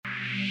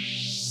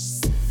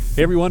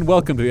Hey everyone,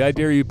 welcome to the I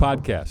Dare You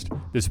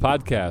podcast. This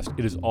podcast,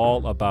 it is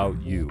all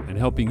about you and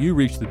helping you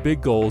reach the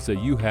big goals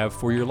that you have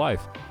for your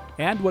life.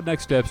 And what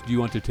next steps do you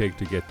want to take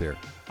to get there?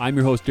 I'm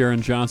your host, Darren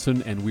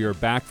Johnson, and we are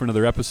back for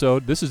another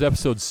episode. This is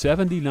episode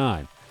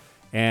 79,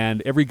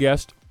 and every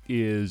guest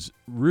is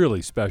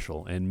really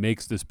special and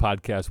makes this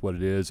podcast what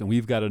it is. And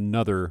we've got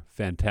another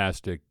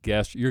fantastic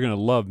guest. You're going to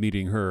love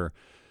meeting her.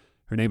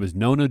 Her name is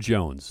Nona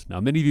Jones.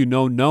 Now, many of you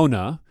know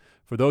Nona.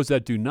 For those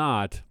that do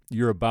not,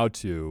 you're about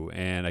to,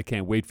 and I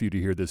can't wait for you to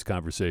hear this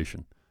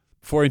conversation.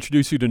 Before I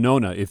introduce you to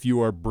Nona, if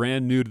you are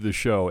brand new to the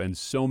show and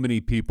so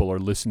many people are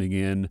listening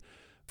in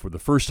for the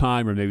first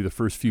time or maybe the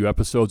first few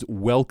episodes,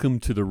 welcome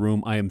to the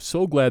room. I am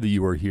so glad that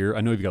you are here. I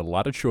know you've got a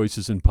lot of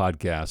choices in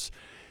podcasts,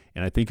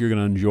 and I think you're going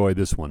to enjoy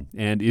this one.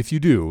 And if you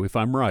do, if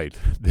I'm right,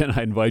 then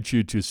I invite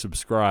you to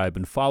subscribe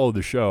and follow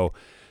the show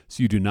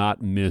so you do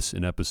not miss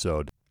an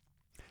episode.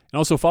 And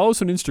also follow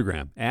us on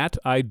Instagram, at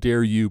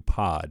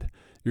IDareYouPod.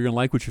 You're going to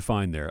like what you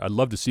find there. I'd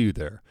love to see you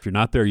there. If you're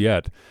not there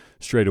yet,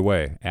 straight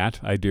away,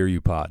 at I Dare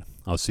You Pod.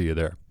 I'll see you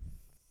there.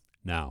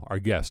 Now, our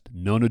guest,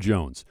 Nona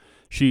Jones.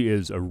 She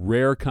is a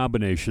rare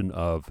combination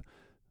of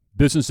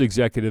business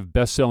executive,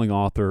 best-selling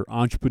author,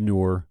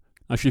 entrepreneur.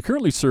 Now, she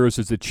currently serves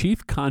as the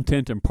Chief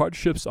Content and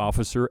Partnerships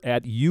Officer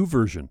at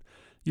YouVersion.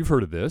 You've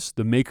heard of this,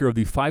 the maker of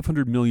the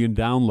 500 million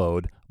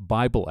download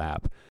Bible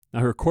app.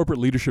 Now, her corporate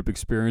leadership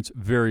experience,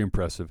 very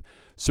impressive,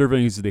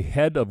 serving as the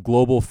head of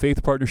global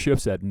faith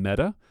partnerships at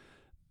Meta,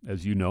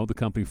 as you know, the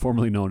company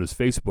formerly known as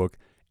Facebook,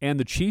 and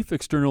the Chief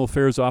External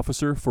Affairs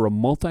Officer for a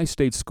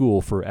multi-state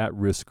school for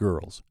at-risk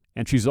girls.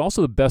 And she's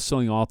also the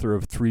best-selling author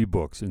of 3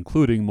 books,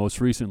 including, most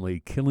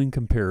recently, Killing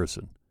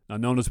Comparison. Now,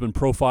 Nona's been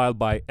profiled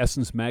by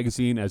Essence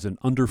Magazine as an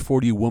under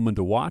 40 woman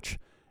to watch,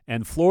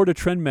 and Florida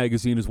Trend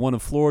Magazine is one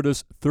of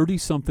Florida's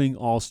 30-something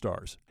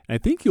all-stars. And I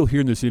think you'll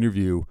hear in this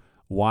interview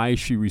why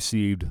she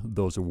received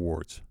those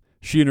awards.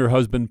 She and her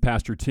husband,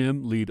 Pastor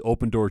Tim, lead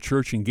Open Door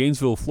Church in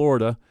Gainesville,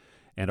 Florida,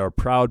 and are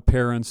proud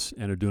parents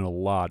and are doing a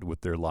lot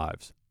with their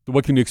lives. So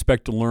what can you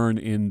expect to learn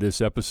in this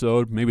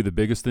episode? Maybe the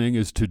biggest thing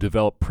is to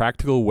develop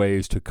practical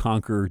ways to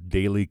conquer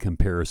daily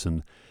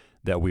comparison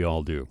that we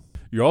all do.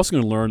 You're also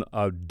going to learn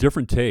a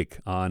different take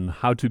on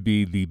how to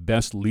be the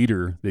best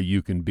leader that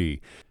you can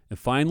be. And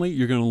finally,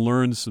 you're going to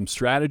learn some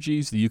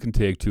strategies that you can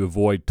take to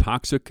avoid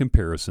toxic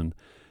comparison,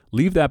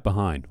 leave that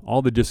behind,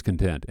 all the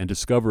discontent, and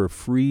discover a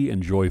free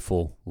and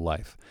joyful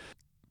life.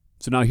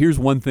 So now here's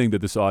one thing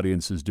that this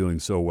audience is doing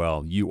so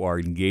well. You are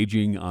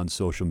engaging on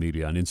social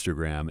media, on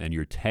Instagram, and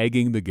you're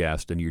tagging the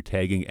guest and you're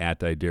tagging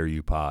at I Dare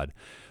You Pod.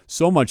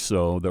 So much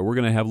so that we're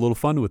going to have a little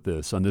fun with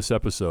this on this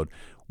episode.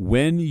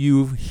 When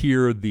you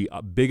hear the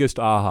biggest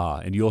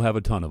aha, and you'll have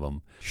a ton of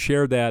them,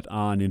 share that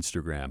on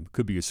Instagram.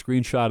 Could be a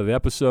screenshot of the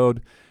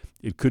episode.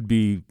 It could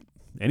be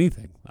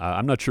anything.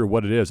 I'm not sure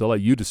what it is. I'll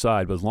let you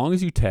decide. But as long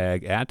as you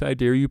tag at I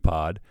Dare You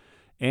Pod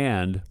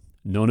and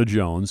Nona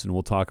Jones, and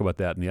we'll talk about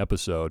that in the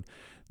episode,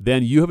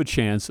 then you have a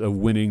chance of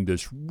winning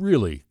this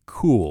really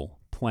cool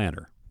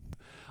planner.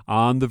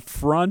 On the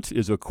front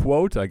is a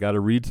quote I got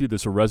to read to you.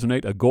 This will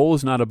resonate. A goal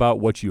is not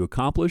about what you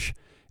accomplish.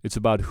 It's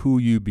about who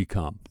you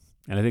become.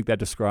 And I think that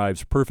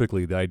describes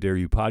perfectly the I Dare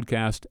You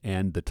podcast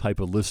and the type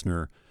of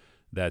listener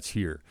that's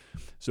here.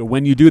 So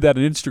when you do that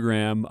on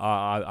Instagram,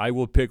 I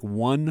will pick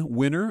one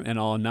winner, and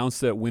I'll announce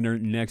that winner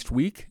next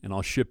week, and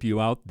I'll ship you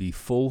out the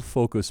Full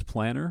Focus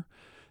Planner.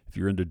 If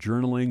you're into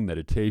journaling,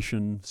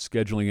 meditation,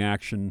 scheduling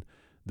action,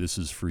 this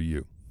is for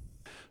you.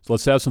 So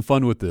let's have some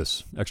fun with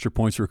this. Extra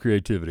points for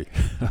creativity.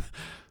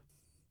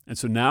 And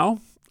so now,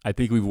 I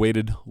think we've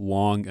waited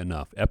long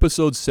enough.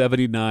 Episode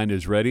 79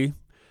 is ready.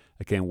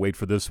 I can't wait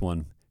for this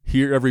one.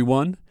 Here,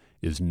 everyone,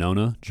 is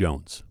Nona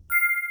Jones.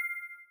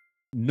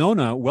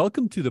 Nona,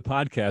 welcome to the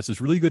podcast. It's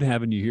really good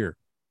having you here.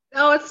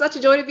 Oh, it's such a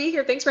joy to be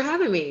here. Thanks for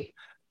having me.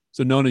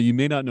 So Nona, you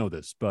may not know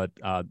this, but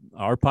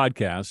our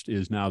podcast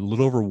is now a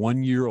little over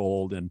 1 year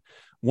old. And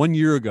 1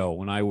 year ago,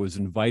 when I was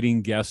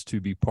inviting guests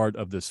to be part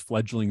of this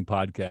fledgling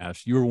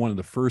podcast, you were one of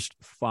the first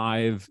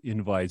 5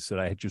 invites that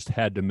I just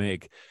had to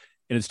make.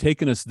 And it's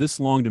taken us this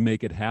long to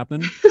make it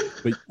happen,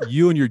 but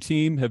you and your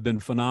team have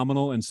been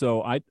phenomenal. And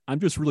so I'm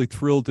just really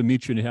thrilled to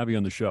meet you and have you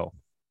on the show.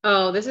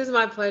 Oh, this is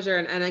my pleasure.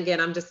 And again,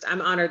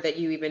 I'm honored that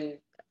you even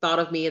thought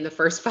of me in the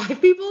first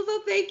 5 people. So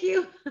thank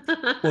you.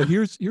 Well,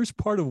 here's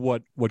part of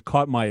what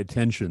caught my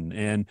attention.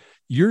 And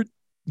you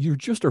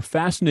just are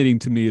fascinating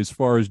to me as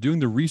far as doing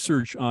the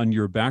research on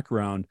your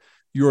background.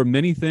 You are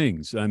many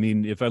things. I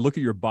mean, if I look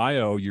at your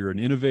bio, you're an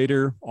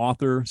innovator,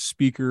 author,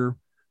 speaker,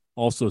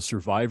 also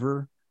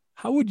survivor.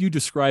 How would you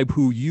describe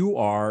who you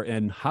are,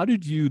 and how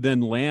did you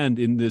then land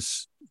in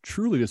this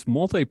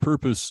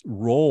multi-purpose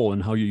role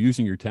and how you're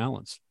using your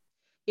talents?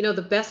 You know,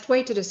 the best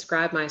way to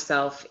describe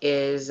myself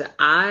is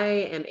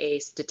I am a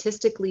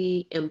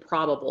statistically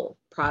improbable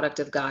product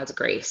of God's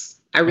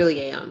grace. I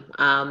really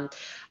am.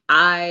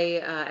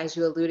 As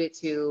you alluded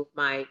to,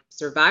 my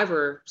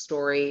survivor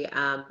story,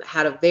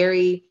 had a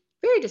very,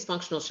 very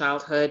dysfunctional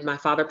childhood. My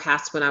father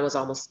passed when I was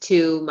almost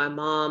 2. My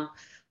mom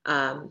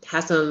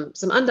has some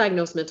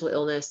undiagnosed mental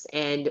illness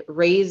and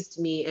raised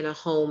me in a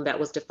home that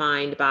was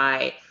defined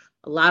by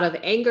a lot of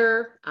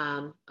anger,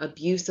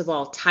 abuse of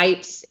all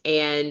types.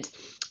 And,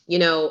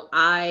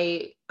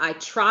 I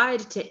tried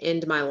to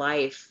end my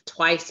life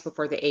twice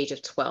before the age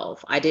of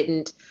 12. I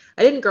didn't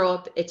grow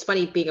up. It's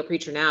funny being a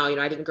preacher now,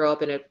 I didn't grow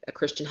up in a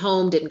Christian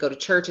home, didn't go to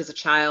church as a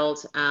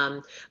child.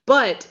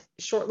 But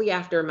shortly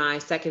after my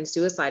second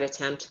suicide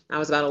attempt, I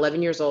was about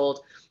 11 years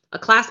old. A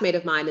classmate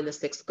of mine in the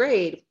sixth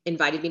grade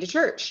invited me to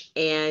church.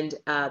 And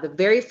the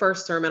very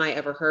first sermon I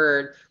ever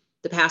heard,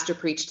 the pastor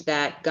preached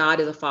that God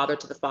is a father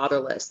to the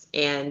fatherless.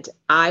 And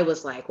I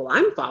was like, well,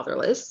 I'm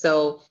fatherless.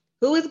 So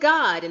who is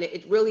God? And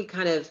it really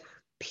kind of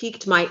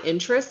piqued my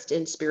interest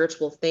in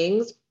spiritual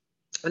things.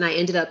 And I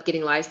ended up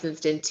getting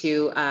licensed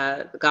into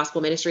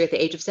gospel ministry at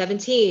the age of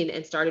 17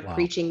 and started Wow.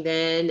 preaching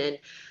then.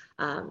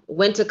 And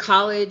went to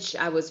college.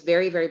 I was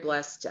very, very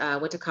blessed.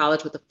 Went to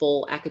college with a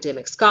full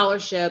academic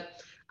scholarship,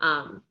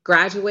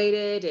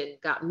 graduated and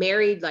got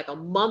married like a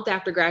month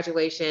after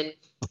graduation.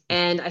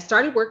 And I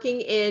started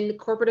working in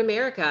corporate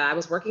America. I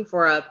was working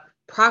for a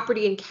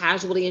property and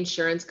casualty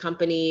insurance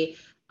company,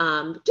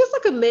 just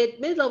like a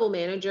mid-level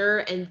manager.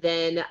 And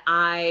then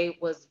I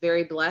was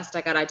very blessed.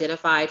 I got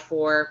identified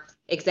for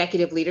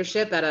executive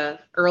leadership at an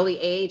early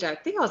age. I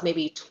think I was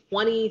maybe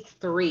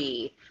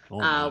 23 Oh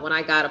my. when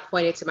I got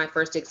appointed to my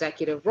first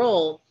executive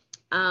role.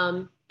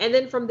 And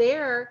then from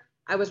there,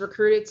 I was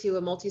recruited to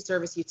a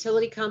multi-service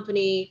utility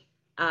company.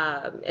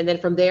 And then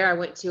from there, I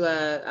went to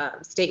a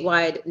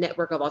statewide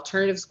network of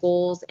alternative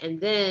schools. And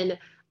then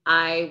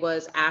I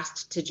was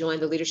asked to join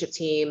the leadership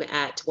team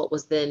at what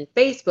was then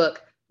Facebook,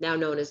 now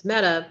known as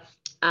Meta.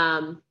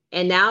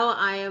 And now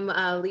I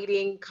am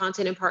leading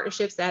content and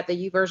partnerships at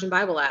the YouVersion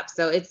Bible app.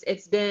 So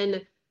it's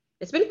been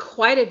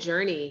quite a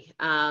journey,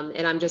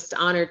 and I'm just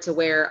honored to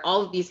wear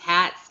all of these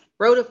hats.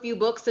 Wrote a few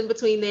books in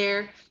between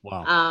there,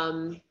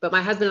 Wow. but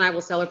my husband and I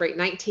will celebrate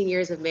 19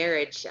 years of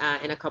marriage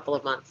in a couple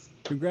of months.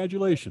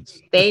 Congratulations.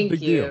 That's a Thank big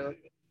deal. you.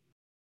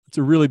 It's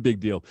a really big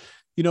deal.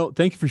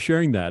 Thank you for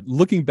sharing that.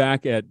 Looking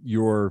back at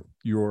your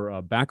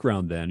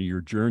background then,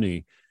 your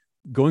journey,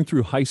 going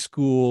through high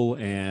school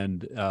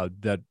and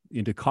that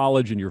into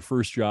college and your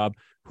first job,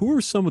 who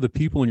are some of the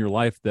people in your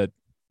life that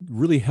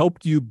really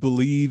helped you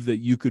believe that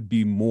you could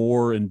be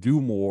more and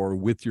do more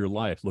with your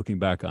life, looking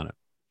back on it?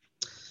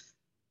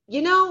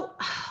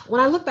 When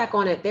I look back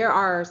on it, there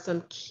are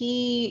some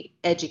key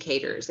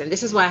educators, and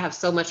this is why I have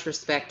so much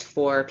respect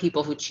for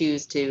people who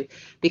choose to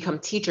become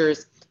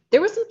teachers.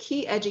 There were some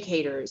key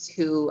educators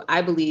who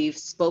I believe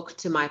spoke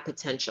to my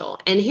potential.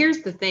 And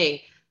here's the thing,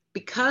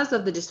 because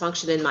of the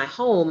dysfunction in my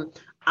home,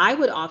 I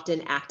would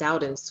often act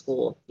out in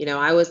school.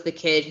 I was the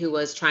kid who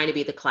was trying to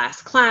be the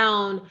class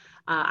clown.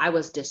 I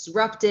was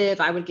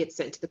disruptive. I would get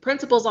sent to the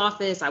principal's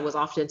office. I was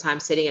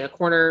oftentimes sitting in a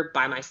corner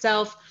by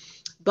myself.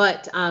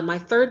 But my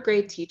third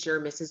grade teacher,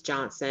 Mrs.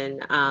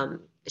 Johnson,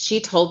 she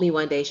told me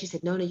one day, she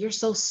said, Nona, you're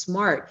so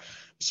smart.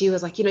 She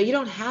was like, you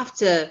don't have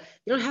to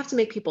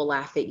make people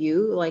laugh at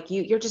you. Like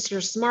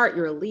you're smart,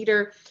 you're a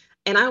leader.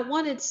 And I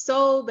wanted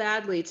so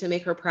badly to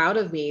make her proud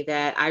of me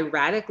that I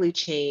radically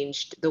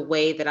changed the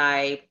way that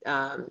I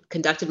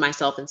conducted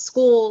myself in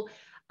school.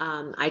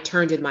 I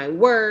turned in my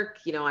work,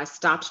 I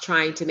stopped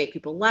trying to make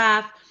people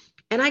laugh.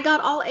 And I got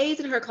all A's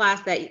in her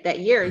class that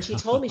year. And she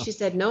told me, she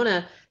said,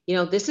 Nona,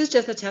 this is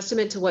just a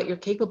testament to what you're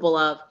capable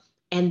of.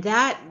 And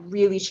that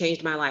really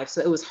changed my life.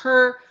 So it was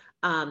her,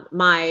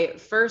 my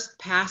first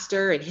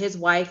pastor and his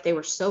wife. They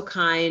were so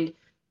kind,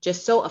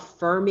 just so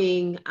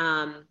affirming.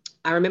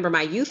 I remember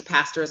my youth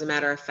pastor, as a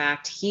matter of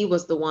fact, he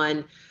was the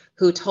one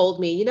who told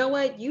me, you know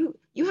what, you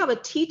have a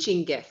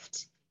teaching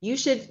gift. You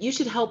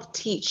should help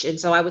teach. And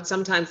so I would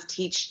sometimes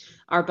teach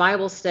our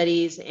Bible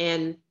studies,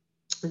 and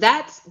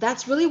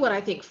that's really what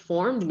I think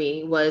formed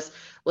me was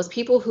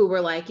people who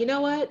were like, you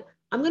know what,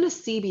 I'm going to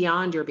see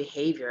beyond your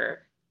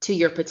behavior to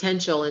your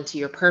potential and to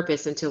your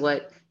purpose and to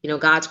what,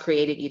 God's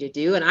created you to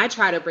do. And I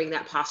try to bring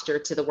that posture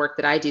to the work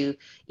that I do,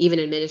 even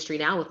in ministry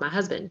now with my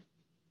husband.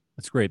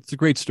 That's great. It's a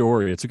great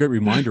story. It's a great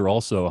reminder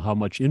also how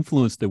much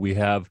influence that we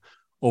have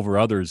over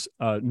others.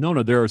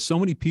 Nona, there are so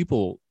many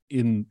people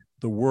in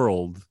the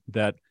world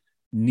that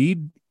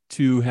need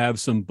to have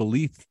some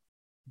belief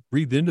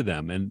breathed into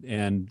them,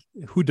 and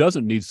who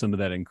doesn't need some of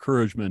that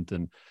encouragement?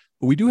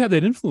 But we do have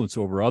that influence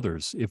over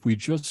others if we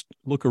just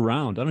look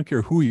around. I don't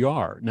care who you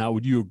are. Now,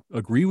 would you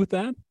agree with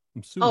that?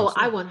 I'm assuming Oh, so.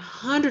 I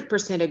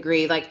 100%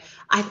 agree. Like,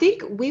 I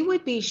think we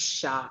would be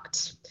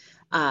shocked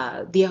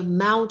the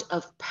amount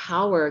of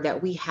power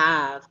that we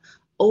have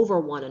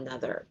over one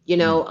another.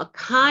 Mm. A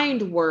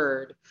kind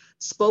word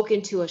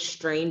spoken to a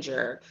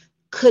stranger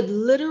could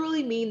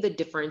literally mean the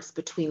difference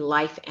between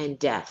life and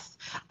death.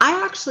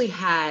 I actually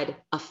had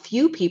a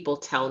few people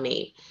tell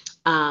me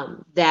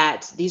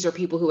that these are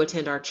people who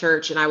attend our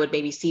church, and I would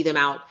maybe see them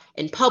out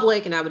in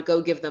public and I would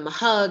go give them a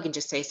hug and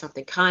just say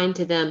something kind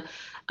to them.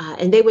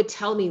 And they would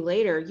tell me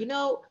later,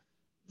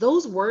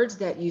 those words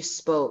that you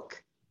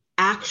spoke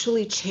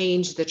actually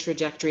changed the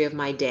trajectory of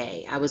my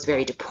day. I was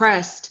very Wow.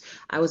 depressed.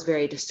 I was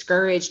very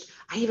discouraged.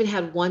 I even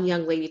had one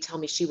young lady tell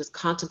me she was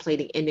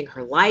contemplating ending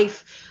her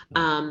life.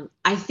 Wow.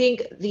 I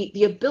think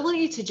the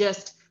ability to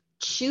just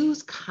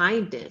choose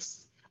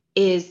kindness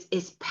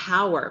is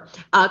power.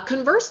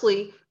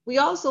 Conversely, we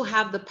also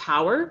have the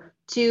power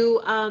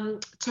to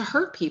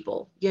hurt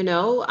people.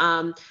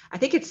 I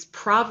think it's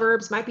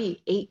Proverbs, might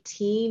be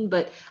 18,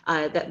 but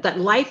that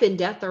life and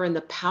death are in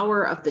the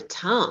power of the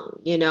tongue.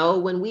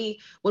 When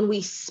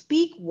we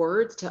speak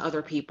words to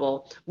other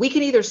people, we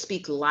can either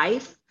speak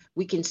life,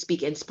 we can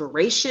speak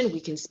inspiration, we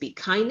can speak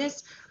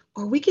kindness,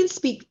 or we can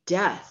speak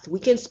death, we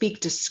can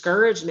speak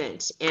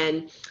discouragement.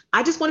 And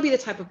I just want to be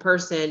the type of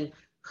person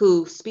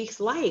who speaks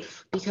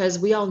life, because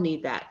we all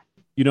need that.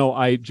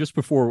 I just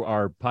before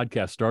our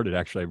podcast started,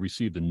 actually, I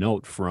received a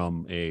note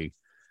from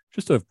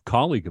just a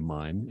colleague of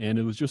mine, and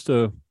it was just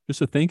a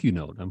thank you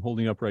note. I'm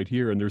holding up right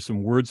here, and there's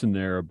some words in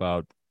there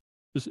about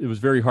this. It was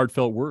very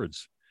heartfelt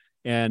words,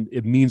 and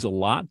it means a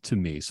lot to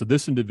me. So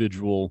this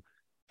individual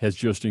has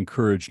just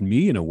encouraged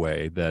me in a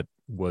way that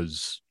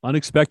was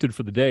unexpected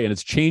for the day, and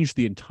it's changed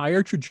the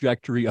entire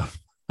trajectory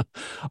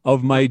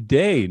of my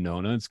day,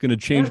 Nona. It's going to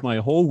change Yeah. my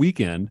whole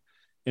weekend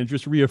and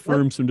just Yep.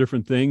 reaffirm some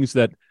different things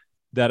that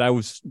I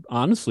was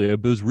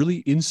really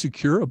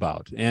insecure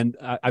about. And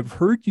I've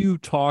heard you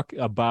talk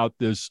about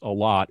this a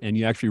lot, and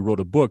you actually wrote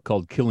a book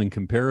called Killing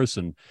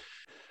Comparison.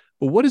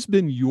 But what has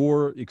been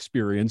your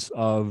experience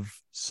of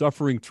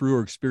suffering through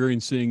or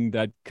experiencing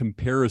that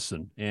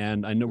comparison?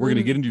 And I know we're going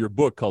to get Mm. into your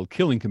book called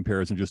Killing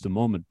Comparison in just a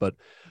moment, but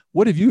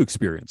what have you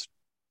experienced?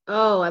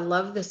 Oh, I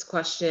love this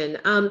question.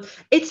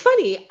 It's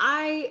funny.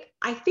 I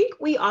think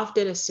we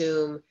often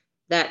assume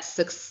that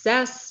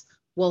success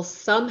will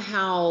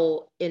somehow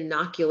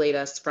inoculate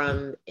us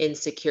from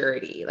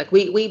insecurity. Like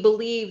we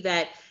believe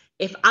that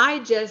if I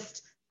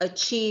just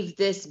achieve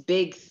this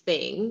big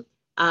thing,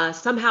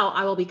 somehow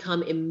I will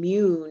become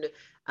immune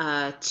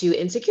to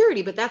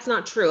insecurity. But that's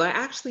not true. I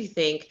actually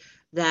think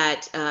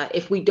that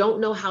if we don't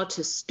know how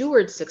to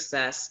steward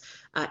success,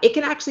 it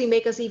can actually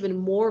make us even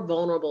more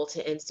vulnerable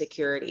to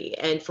insecurity.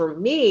 And for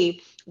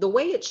me, the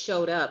way it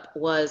showed up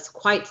was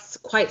quite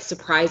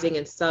surprising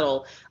and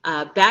subtle.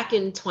 Back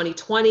in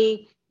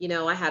 2020,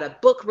 I had a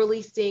book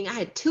releasing. I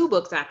had two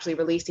books actually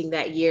releasing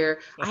that year.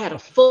 I had a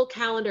full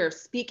calendar of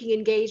speaking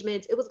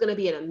engagements. It was going to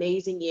be an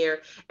amazing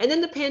year. And then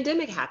the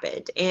pandemic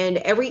happened, and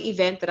every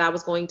event that I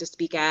was going to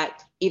speak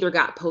at either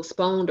got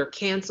postponed or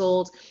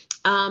canceled.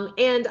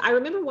 And I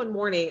remember one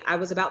morning I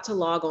was about to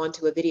log on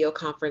to a video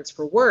conference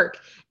for work,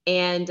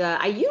 and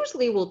I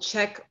usually will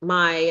check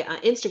my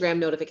Instagram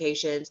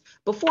notifications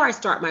before I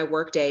start my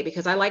workday,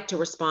 because I like to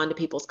respond to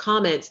people's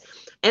comments.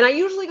 And I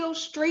usually go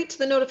straight to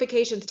the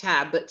notifications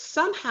tab, but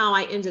somehow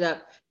I ended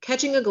up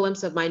catching a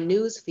glimpse of my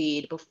news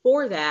feed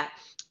before that.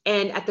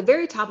 And at the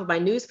very top of my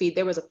news feed,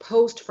 there was a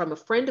post from a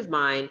friend of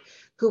mine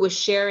who was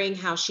sharing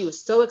how she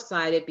was so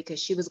excited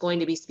because she was going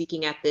to be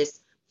speaking at this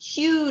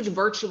huge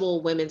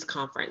virtual women's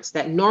conference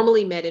that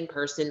normally met in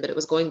person, but it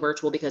was going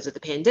virtual because of the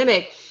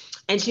pandemic.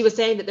 And she was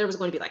saying that there was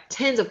going to be like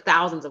tens of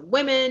thousands of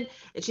women,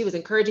 and she was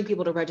encouraging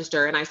people to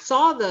register. And I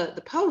saw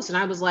the post, and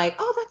I was like,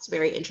 oh, that's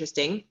very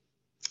interesting.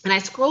 And I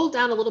scrolled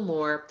down a little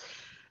more,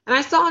 and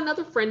I saw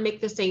another friend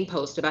make the same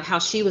post about how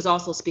she was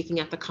also speaking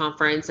at the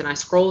conference. And I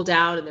scrolled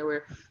down, and there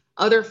were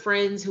other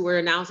friends who were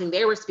announcing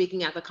they were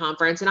speaking at the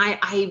conference. And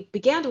I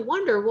began to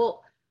wonder,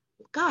 well,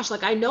 gosh,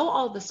 like I know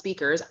all the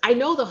speakers, I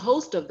know the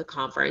host of the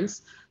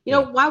conference. Yeah.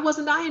 Why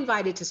wasn't I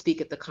invited to speak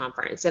at the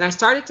conference? And I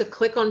started to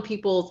click on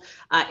people's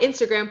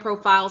Instagram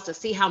profiles to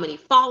see how many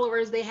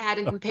followers they had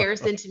in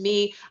comparison to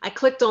me. I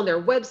clicked on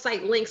their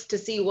website links to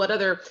see what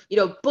other,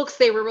 books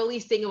they were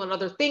releasing and what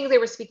other things they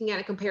were speaking at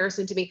in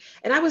comparison to me.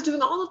 And I was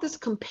doing all of this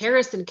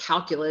comparison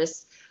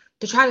calculus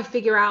to try to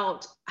figure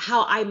out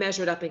how I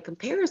measured up in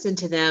comparison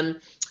to them,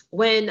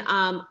 when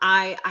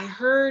I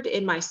heard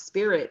in my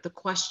spirit the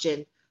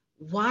question,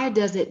 why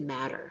does it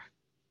matter?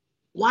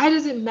 Why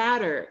does it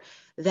matter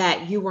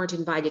that you weren't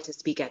invited to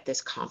speak at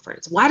this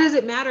conference? Why does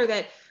it matter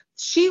that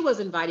she was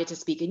invited to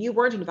speak and you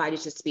weren't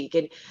invited to speak?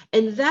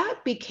 And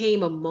that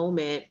became a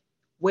moment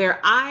where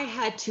I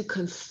had to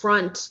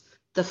confront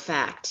the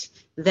fact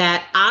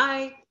that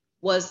I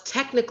was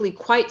technically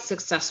quite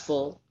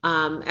successful,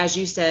 as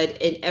you said,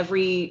 in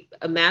every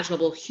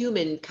imaginable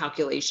human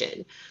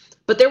calculation.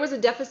 But there was a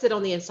deficit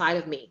on the inside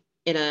of me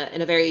in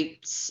a very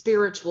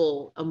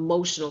spiritual,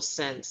 emotional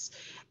sense.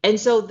 And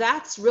so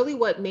that's really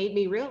what made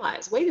me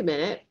realize, wait a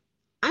minute,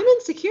 I'm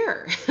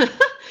insecure.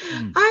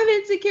 Hmm. I'm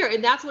insecure.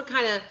 And that's what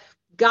kind of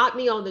got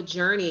me on the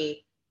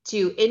journey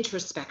to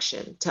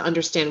introspection, to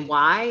understand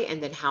why,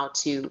 and then how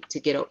to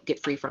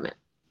get free from it.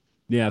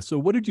 Yeah. So,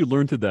 what did you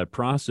learn through that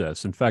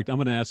process? In fact, I'm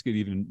going to ask it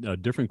even a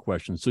different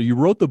question. So, you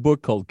wrote the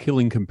book called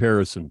Killing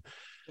Comparison.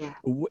 Yeah.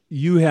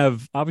 You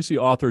have obviously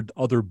authored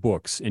other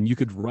books, and you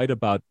could write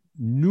about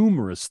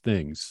numerous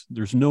things.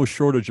 There's no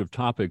shortage of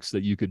topics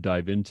that you could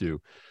dive into.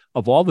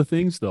 Of all the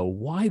things, though,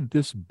 why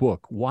this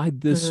book? Why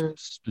this Mhm.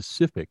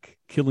 specific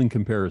Killing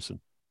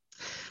Comparison?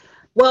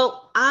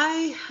 Well,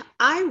 I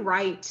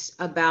write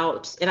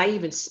about, and I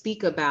even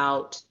speak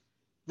about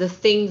the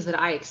things that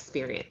I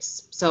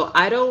experience. So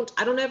I don't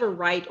ever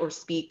write or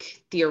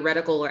speak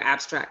theoretical or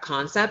abstract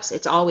concepts.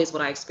 It's always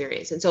what I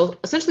experience. And so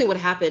essentially what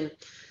happened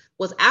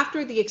was,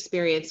 after the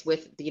experience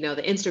with the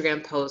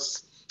Instagram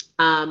posts,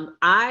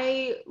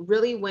 I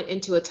really went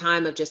into a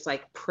time of just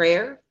like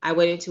prayer. I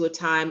went into a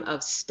time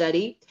of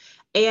study,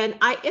 and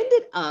I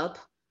ended up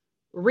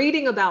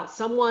reading about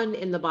someone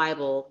in the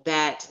Bible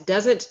that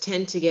doesn't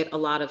tend to get a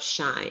lot of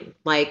shine.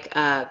 Like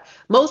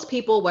most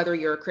people, whether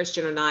you're a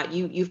Christian or not,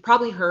 you've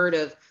probably heard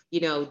of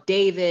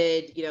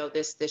David,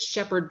 this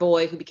shepherd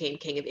boy who became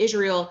king of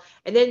Israel,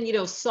 and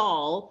then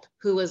Saul,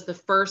 who was the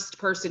first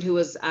person who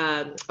was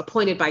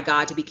appointed by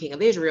God to be king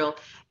of Israel.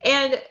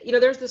 And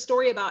there's the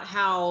story about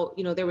how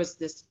there was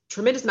this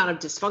tremendous amount of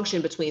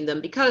dysfunction between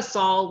them because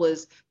Saul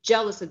was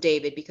jealous of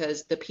David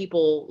because the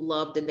people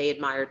loved and they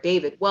admired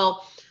David.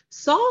 Well,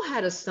 Saul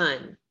had a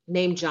son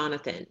named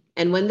Jonathan.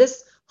 And when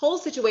this whole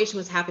situation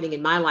was happening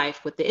in my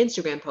life with the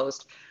Instagram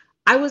post,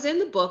 I was in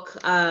the book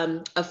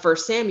of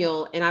First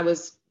Samuel, and I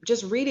was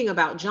just reading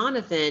about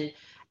Jonathan,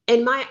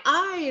 and my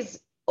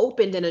eyes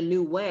opened in a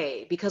new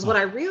way because what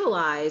I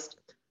realized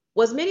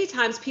was many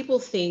times people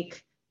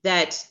think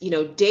that,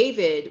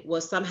 David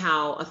was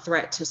somehow a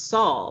threat to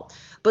Saul.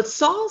 But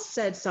Saul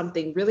said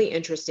something really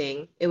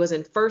interesting. It was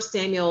in First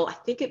Samuel, I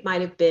think it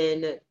might have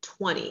been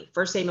 20,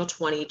 1 Samuel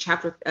 20,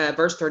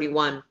 verse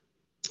 31,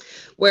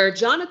 where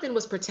Jonathan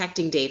was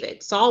protecting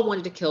David. Saul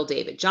wanted to kill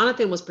David.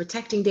 Jonathan was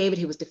protecting David.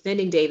 He was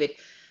defending David.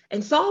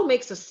 And Saul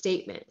makes a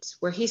statement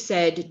where he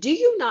said, "Do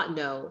you not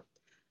know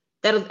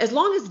that as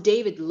long as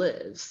David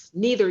lives,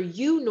 neither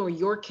you nor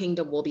your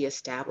kingdom will be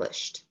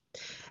established?"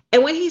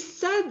 And when he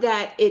said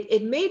that,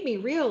 it made me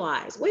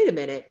realize, wait a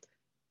minute,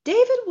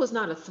 David was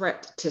not a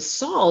threat to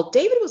Saul.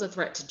 David was a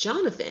threat to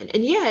Jonathan.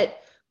 And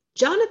yet,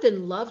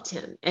 Jonathan loved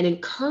him and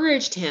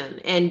encouraged him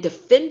and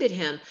defended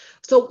him.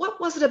 So,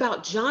 what was it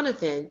about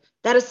Jonathan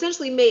that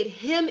essentially made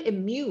him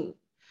immune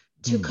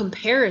to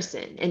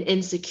comparison and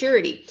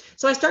insecurity?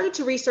 So, I started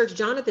to research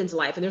Jonathan's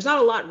life, and there's not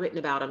a lot written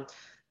about him.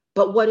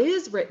 But what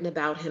is written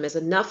about him is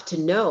enough to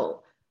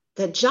know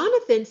that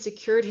Jonathan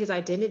secured his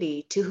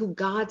identity to who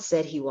God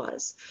said he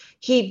was.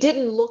 He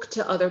didn't look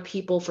to other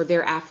people for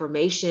their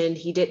affirmation.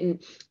 He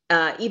didn't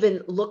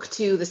even look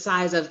to the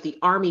size of the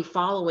army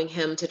following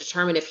him to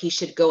determine if he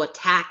should go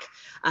attack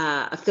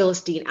a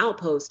Philistine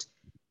outpost.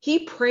 He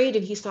prayed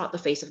and he sought the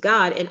face of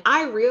God. And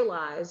I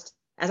realized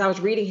as I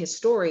was reading his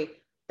story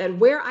that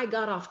where I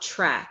got off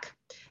track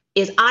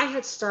is I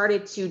had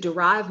started to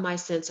derive my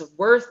sense of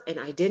worth and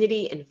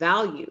identity and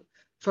value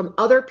from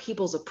other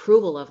people's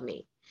approval of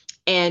me.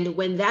 And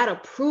when that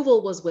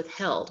approval was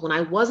withheld, when I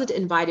wasn't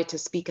invited to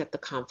speak at the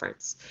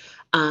conference,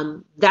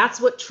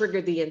 that's what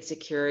triggered the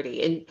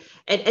insecurity.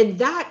 And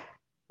that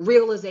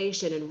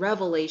realization and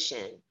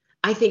revelation,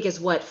 I think, is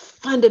what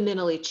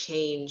fundamentally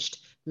changed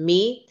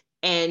me.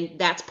 And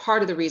that's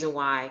part of the reason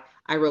why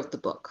I wrote the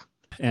book.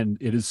 And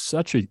it is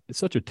such a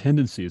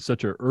tendency, it's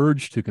such an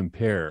urge to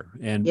compare.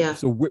 And Yeah.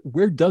 so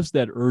where does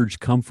that urge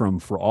come from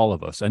for all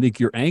of us? I think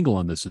your angle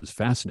on this is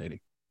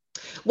fascinating.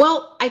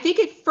 Well, I think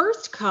it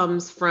first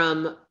comes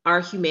from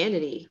our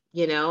humanity.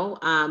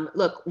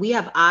 Look, we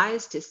have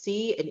eyes to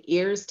see and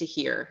ears to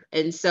hear,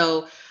 and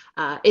so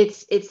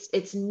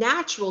it's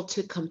natural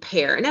to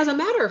compare. And as a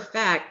matter of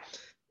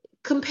fact,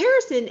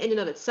 comparison in and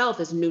of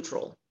itself is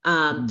neutral.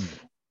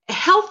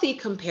 Healthy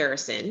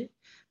comparison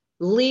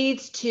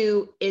leads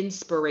to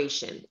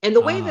inspiration, and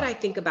the way that I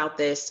think about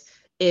this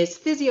is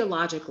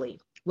physiologically.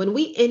 When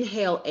we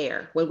inhale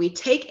air, when we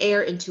take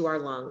air into our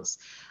lungs,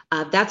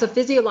 that's a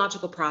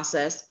physiological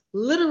process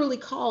literally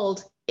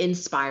called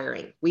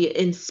inspiring. We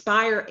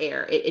inspire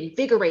air. It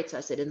invigorates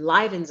us. It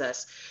enlivens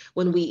us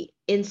when we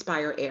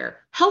inspire air.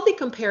 Healthy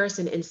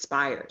comparison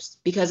inspires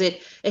because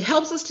it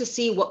helps us to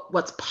see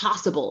what's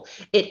possible.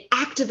 It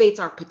activates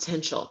our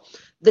potential.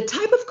 The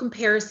type of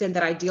comparison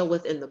that I deal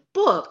with in the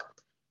book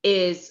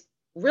is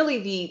really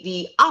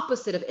the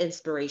opposite of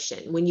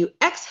inspiration. When you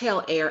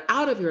exhale air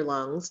out of your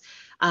lungs,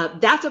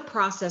 that's a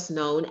process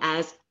known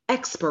as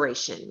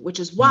expiration, which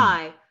is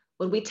why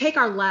when we take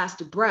our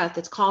last breath,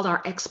 it's called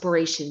our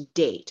expiration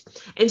date.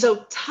 And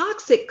so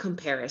toxic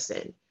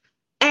comparison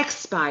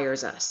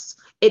expires us.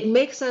 It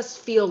makes us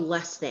feel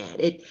less than.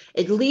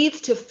 It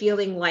leads to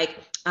feeling like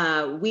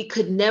we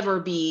could never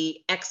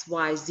be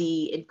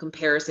XYZ in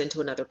comparison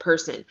to another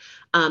person.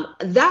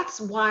 That's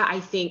why I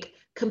think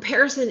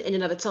comparison in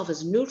and of itself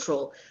is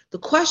neutral. The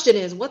question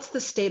is, what's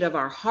the state of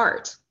our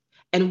heart?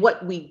 And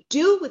what we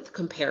do with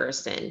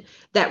comparison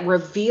that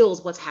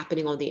reveals what's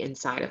happening on the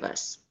inside of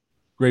us.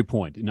 Great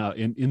point. Now,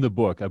 in the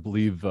book, I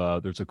believe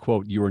there's a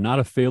quote: "You are not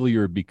a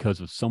failure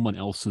because of someone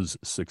else's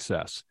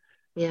success."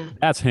 Yeah.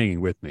 That's hanging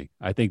with me.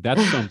 I think that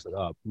sums it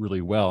up really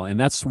well. And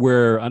that's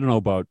where, I don't know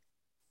about,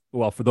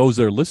 well, for those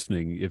that are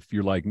listening, if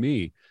you're like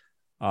me,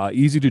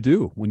 easy to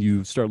do when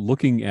you start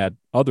looking at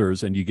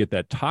others and you get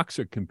that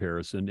toxic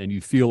comparison and you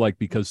feel like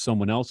because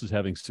someone else is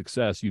having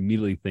success, you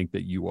immediately think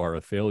that you are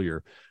a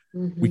failure.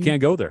 We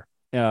can't go there.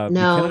 We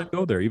cannot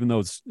go there, even though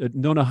it's,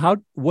 Nona,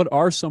 what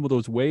are some of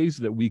those ways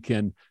that we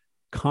can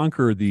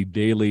conquer the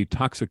daily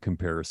toxic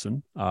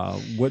comparison?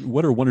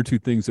 What are one or two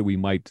things that we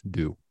might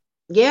do?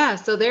 Yeah,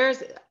 so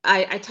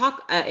I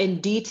talk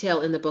in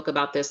detail in the book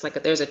about this.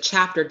 Like there's a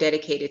chapter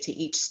dedicated to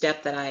each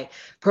step that I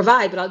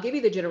provide, but I'll give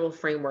you the general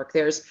framework.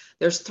 There's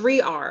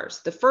three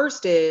R's. The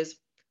first is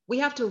we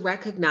have to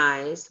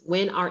recognize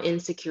when our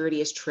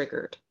insecurity is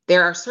triggered.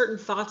 There are certain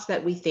thoughts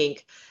that we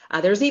think.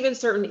 There's even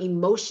certain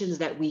emotions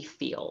that we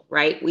feel,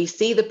 right? We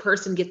see the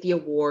person get the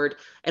award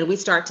and we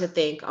start to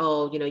think,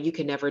 oh, you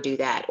can never do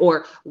that.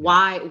 Or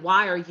Yeah.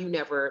 why are you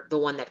never the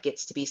one that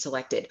gets to be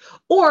selected?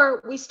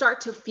 Or we start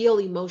to feel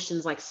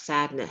emotions like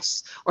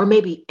sadness or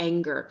maybe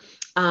anger.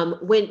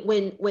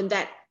 When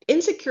that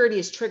insecurity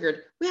is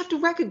triggered, we have to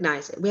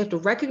recognize it. We have to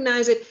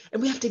recognize it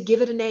and we have to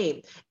give it a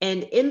name.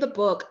 And in the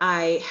book,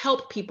 I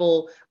help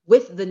people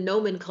with the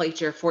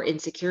nomenclature for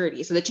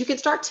insecurity so that you can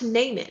start to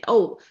name it.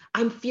 Oh,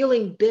 I'm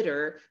feeling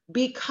bitter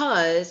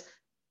because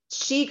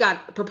she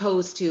got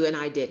proposed to and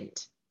I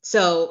didn't.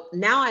 So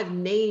now I've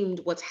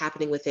named what's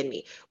happening within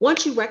me.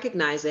 Once you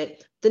recognize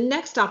it, the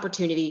next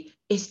opportunity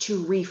is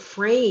to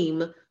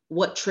reframe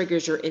what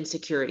triggers your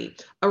insecurity.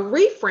 A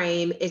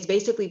reframe is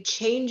basically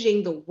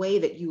changing the way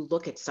that you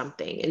look at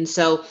something. And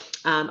so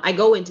I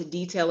go into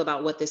detail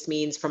about what this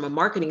means from a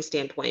marketing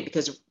standpoint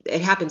because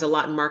it happens a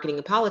lot in marketing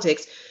and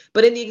politics.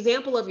 But in the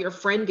example of your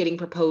friend getting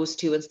proposed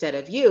to instead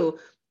of you,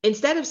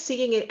 instead of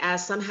seeing it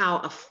as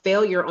somehow a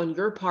failure on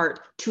your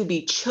part to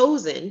be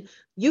chosen,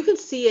 you can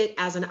see it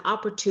as an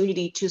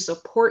opportunity to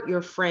support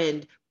your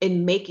friend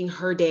in making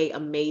her day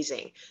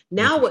amazing.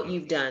 Now, what Interesting.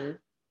 you've done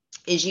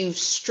is you've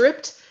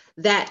stripped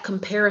that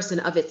comparison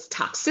of its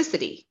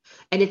toxicity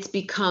and it's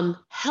become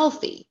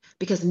healthy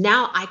because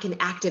now I can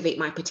activate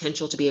my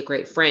potential to be a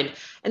great friend.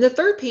 And the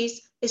third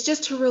piece is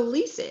just to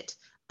release it.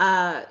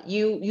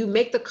 You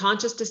make the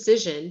conscious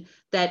decision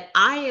that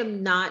I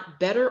am not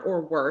better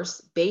or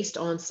worse based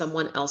on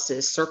someone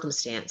else's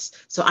circumstance.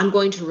 So I'm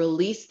going to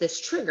release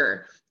this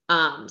trigger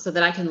so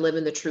that I can live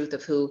in the truth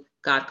of who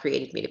God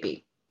created me to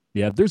be.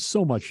 Yeah, there's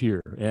so much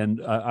here.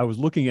 And I was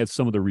looking at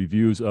some of the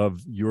reviews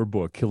of your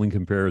book, Killing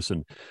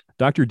Comparison.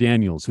 Dr.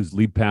 Daniels, who's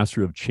lead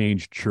pastor of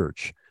Change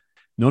Church,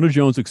 Nona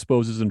Jones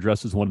exposes and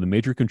addresses one of the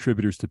major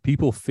contributors to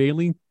people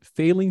failing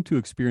to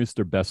experience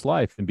their best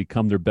life and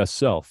become their best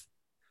self,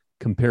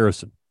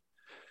 comparison.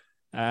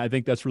 I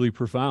think that's really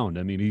profound.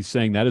 I mean, he's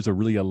saying that is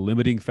really a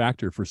limiting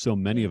factor for so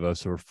many of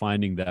us who are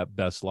finding that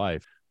best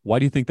life. Why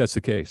do you think that's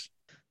the case?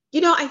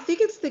 I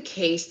think it's the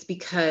case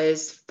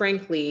because,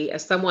 frankly,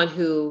 as someone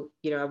who,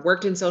 I've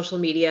worked in social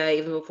media,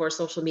 even before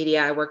social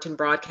media, I worked in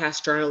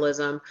broadcast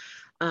journalism.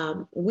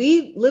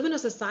 We live in a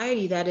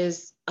society that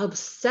is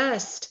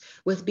obsessed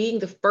with being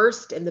the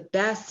first and the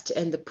best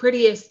and the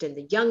prettiest and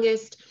the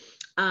youngest.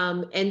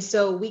 And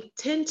so we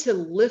tend to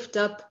lift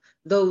up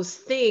those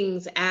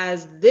things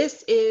as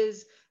this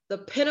is the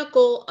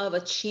pinnacle of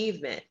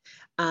achievement.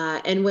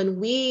 And when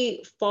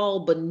we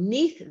fall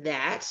beneath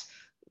that,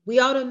 we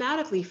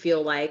automatically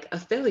feel like a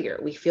failure.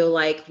 We feel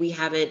like we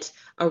haven't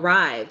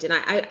arrived. And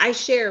I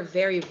share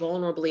very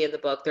vulnerably in the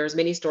book. There's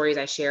many stories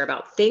I share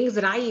about things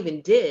that I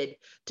even did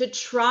to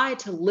try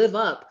to live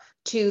up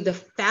to the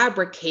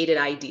fabricated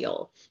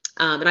ideal.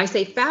 And I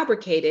say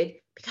fabricated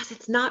because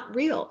it's not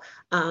real.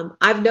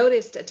 I've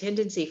noticed a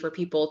tendency for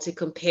people to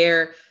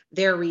compare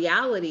their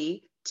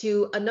reality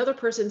to another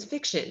person's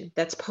fiction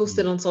that's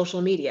posted Mm. on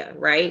social media,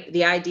 right?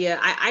 The idea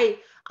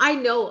I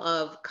know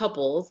of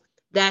couples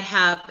that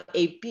have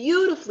a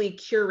beautifully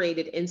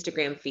curated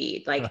Instagram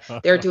feed. Like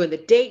they're doing the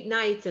date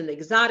nights and the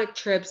exotic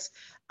trips.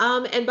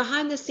 And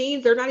behind the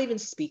scenes, they're not even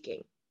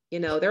speaking.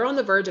 They're on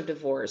the verge of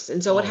divorce.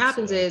 And so what Oh, it's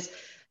happens sad. is,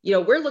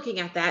 we're looking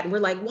at that and we're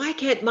like, why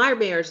can't my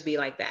marriage be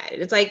like that? And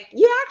it's like,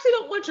 you actually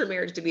don't want your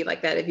marriage to be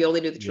like that if you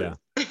only knew the Yeah.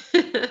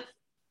 truth.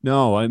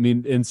 No, I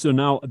mean, and so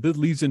now this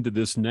leads into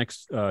this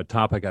next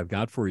topic I've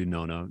got for you,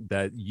 Nona,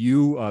 that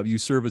you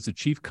serve as the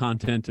chief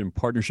content and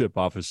partnership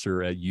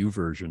officer at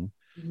YouVersion,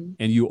 Mhm.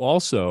 and you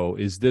also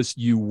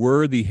you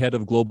were the head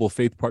of global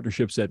faith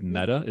partnerships at Mhm.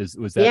 Meta.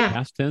 Was that Yeah.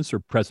 past tense or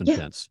present Yeah.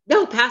 tense?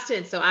 No, past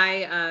tense. So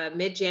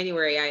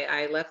mid-January,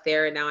 I left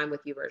there and now I'm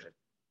with YouVersion.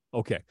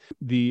 Okay.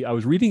 I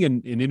was reading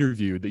an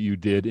interview that you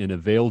did in a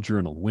Veil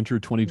Journal, Winter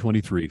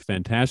 2023.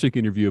 Fantastic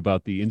interview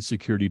about the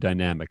insecurity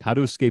dynamic, how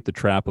to escape the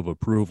trap of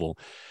approval.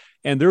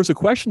 And there was a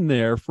question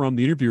there from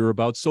the interviewer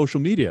about social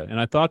media. And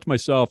I thought to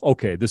myself,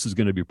 okay, this is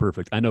going to be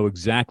perfect. I know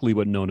exactly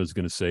what Nona's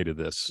going to say to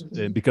this.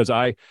 And Mhm. because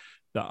I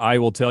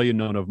will tell you,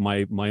 Nona,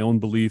 my own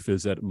belief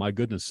is that, my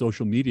goodness,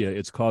 social media,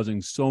 it's causing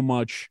so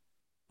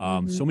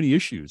Mhm. many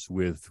issues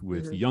with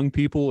Mhm. young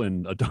people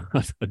and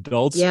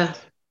adults, Yeah.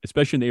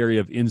 especially in the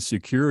area of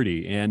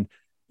insecurity. And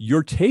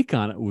your take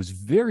on it was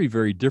very,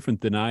 very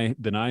different than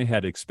I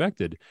had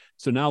expected.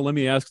 So now let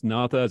me ask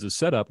Nata as a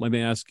setup. Let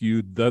me ask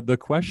you the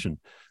question.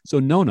 So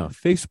Nona,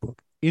 Facebook,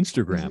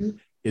 Instagram, Mhm.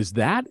 is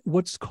that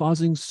what's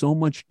causing so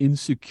much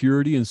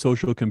insecurity and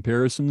social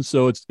comparison?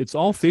 So it's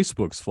all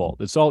Facebook's fault.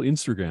 It's all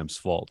Instagram's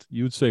fault.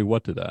 You would say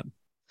what to that?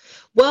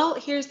 Well,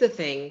 here's the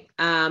thing.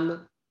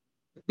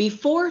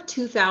 Before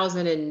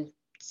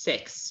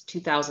 2006,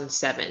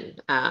 2007,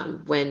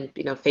 when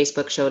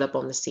Facebook showed up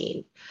on the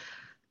scene,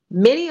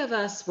 many of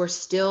us were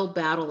still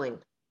battling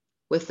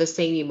with the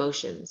same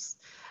emotions.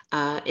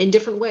 in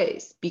different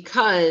ways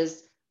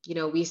because,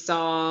 we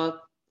saw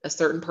a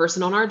certain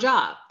person on our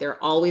job.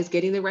 They're always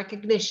getting the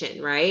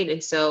recognition, right?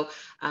 And so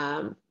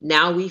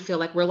now we feel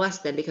like we're less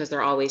than because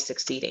they're always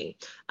succeeding.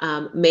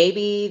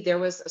 Maybe there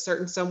was a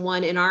certain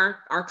someone in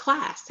our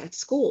class at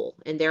school,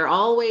 and they're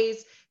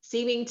always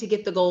seeming to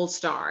get the gold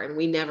star, and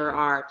we never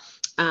are.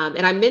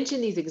 And I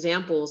mention these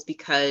examples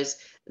because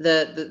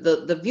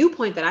the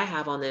viewpoint that I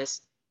have on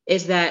this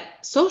is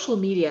that social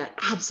media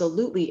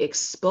absolutely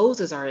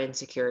exposes our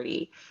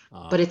insecurity,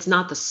 but it's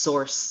not the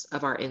source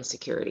of our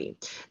insecurity.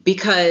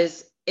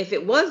 Because if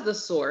it was the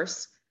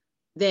source,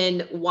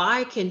 then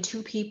why can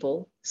two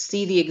people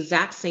see the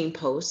exact same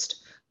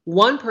post?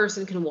 One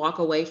person can walk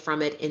away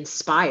from it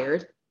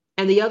inspired,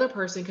 and the other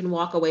person can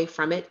walk away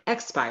from it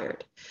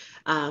expired.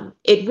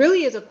 It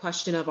really is a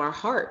question of our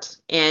heart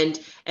and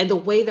the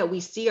way that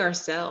we see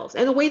ourselves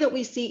and the way that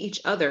we see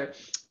each other.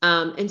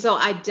 And so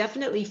I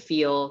definitely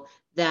feel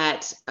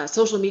that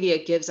social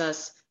media gives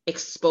us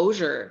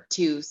exposure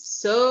to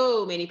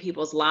so many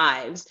people's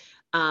lives,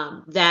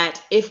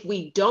 that if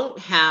we don't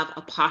have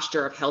a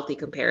posture of healthy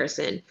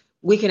comparison,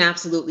 we can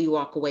absolutely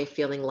walk away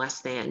feeling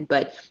less than.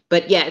 But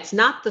yeah, it's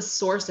not the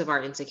source of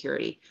our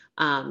insecurity.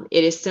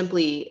 It is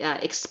simply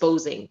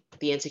exposing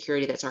the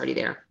insecurity that's already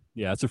there.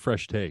 Yeah, it's a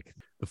fresh take.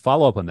 The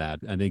follow up on that,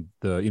 I think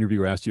the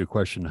interviewer asked you a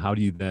question. How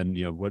do you then,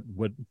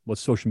 what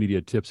social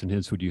media tips and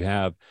hints would you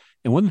have?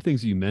 And one of the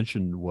things that you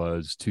mentioned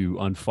was to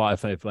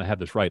unfollow, if I have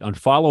this right,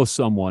 unfollow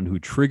someone who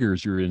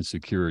triggers your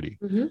insecurity.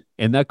 Mm-hmm.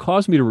 And that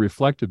caused me to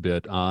reflect a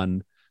bit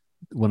on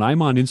when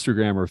I'm on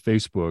Instagram or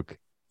Facebook,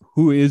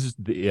 who is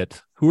the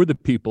it? Who are the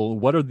people?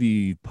 What are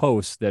the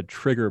posts that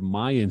trigger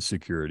my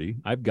insecurity?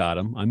 I've got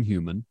them. I'm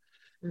human.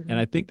 And Mm-hmm.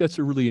 I think that's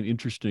a really an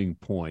interesting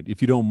point.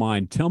 If you don't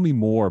mind, tell me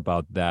more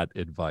about that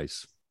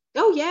advice.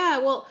 Oh yeah,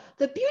 well,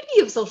 the beauty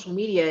of social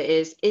media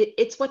is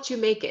it's what you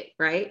make it,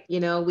 right?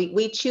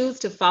 We choose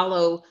to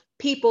follow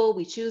people,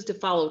 we choose to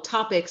follow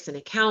topics and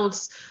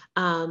accounts,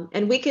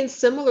 and we can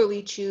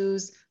similarly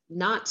choose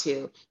not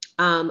to.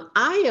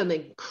 I am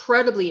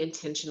incredibly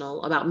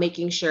intentional about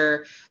making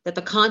sure that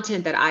the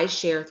content that I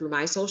share through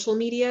my social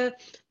media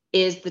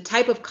is the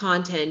type of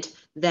content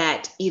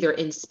that either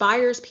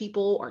inspires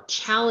people or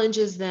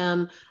challenges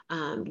them.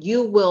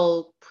 You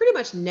will pretty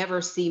much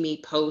never see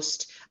me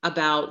post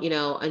about,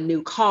 a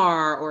new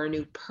car or a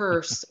new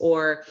purse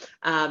or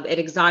an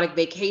exotic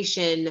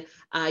vacation.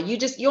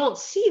 You won't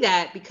see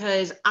that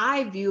because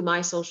I view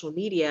my social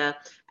media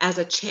as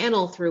a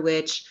channel through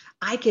which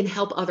I can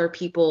help other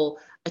people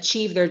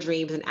achieve their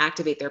dreams and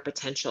activate their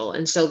potential.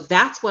 And so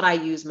that's what I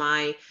use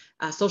my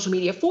social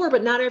media for,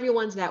 but not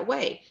everyone's that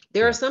way.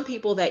 There are Yeah. some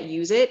people that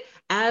use it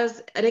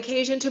as an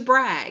occasion to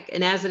brag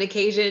and as an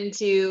occasion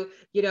to,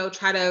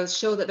 try to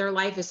show that their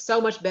life is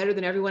so much better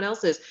than everyone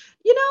else's.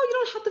 You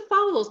don't have to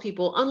follow those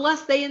people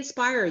unless they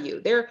inspire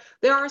you. There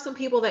are some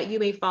people that you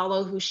may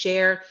follow who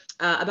share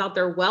about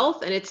their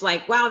wealth, and it's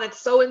like, wow, that's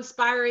so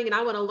inspiring, and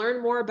I want to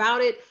learn more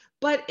about it.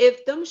 But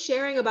if them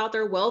sharing about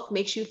their wealth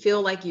makes you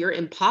feel like you're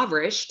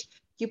impoverished,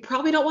 you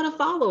probably don't want to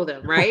follow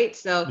them, right?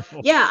 So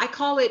No. yeah, I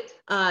call it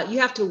you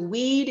have to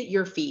weed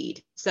your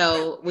feed.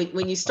 So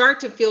when you start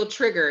to feel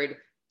triggered,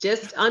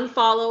 just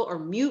unfollow or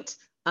mute,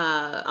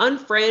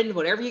 unfriend,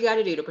 whatever you got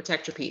to do to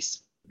protect your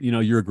peace.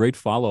 You're a great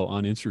follow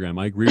on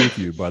Instagram. I agree with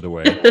you, by the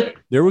way.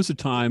 There was a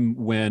time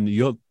when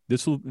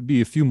this will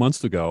be a few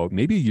months ago,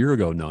 maybe a year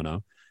ago,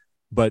 Nona,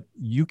 but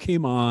you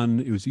came on,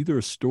 it was either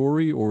a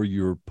story or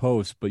your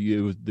post, but it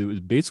was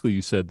basically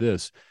you said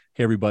this,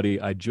 hey everybody,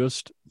 I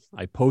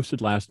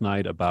posted last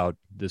night about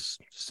this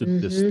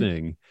Mm-hmm.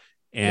 thing,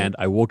 Yeah. and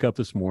I woke up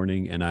this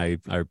morning and I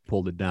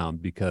pulled it down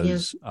Yeah.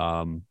 because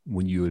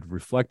when you had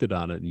reflected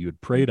on it and you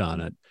had prayed on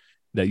Mm-hmm. it,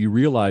 that you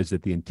realized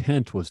that the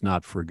intent was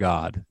not for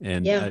God.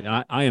 And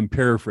Yeah. I am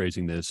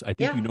paraphrasing this. I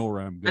think Yeah. you know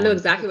where I'm I know going.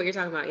 exactly what you're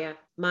talking about. Yeah.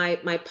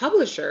 My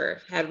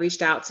publisher had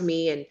reached out to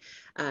me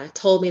and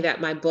told me that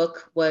my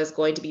book was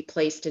going to be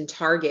placed in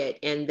Target,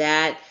 and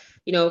that,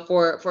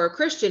 for a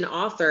Christian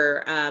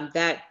author,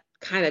 that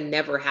kind of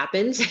never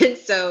happens. And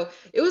so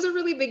it was a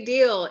really big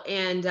deal.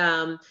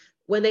 And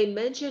when they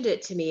mentioned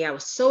it to me, I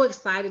was so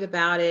excited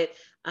about it,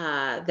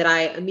 that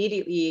I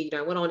immediately,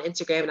 I went on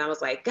Instagram and I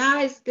was like,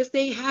 guys, this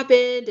thing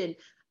happened. And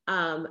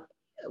um,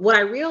 what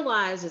I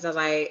realized is, as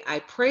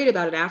I prayed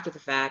about it after the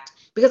fact,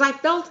 because I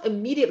felt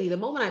immediately the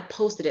moment I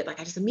posted it, like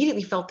I just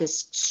immediately felt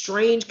this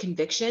strange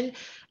conviction.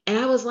 And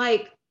I was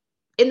like,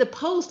 in the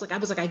post, like I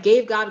was like, I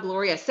gave God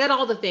glory. I said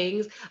all the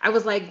things. I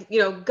was like,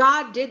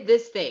 God did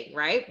this thing,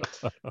 right?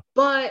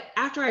 But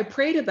after I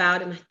prayed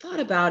about it and I thought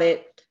about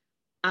it,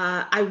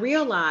 I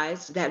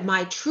realized that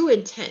my true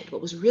intent,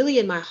 what was really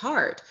in my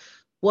heart,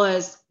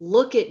 was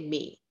look at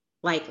me.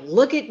 Like,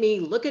 look at me,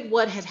 look at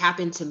what has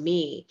happened to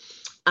me.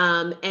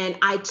 And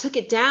I took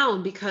it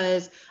down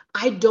because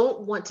I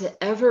don't want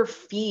to ever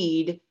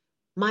feed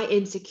my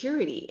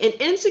insecurity. And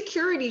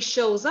insecurity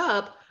shows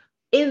up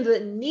in the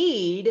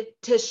need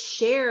to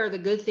share the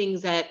good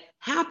things that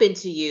happen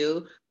to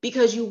you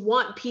because you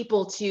want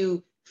people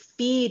to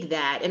feed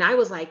that. And I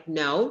was like,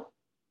 no,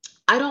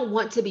 I don't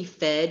want to be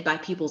fed by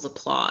people's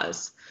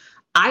applause.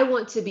 I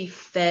want to be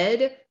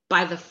fed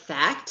by the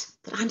fact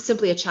that I'm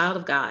simply a child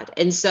of God.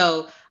 And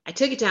so I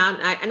took it down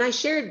and I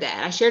shared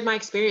that. I shared my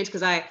experience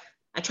because I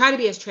try to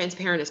be as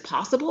transparent as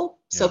possible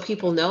so Yeah.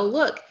 people know,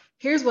 look,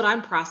 here's what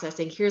I'm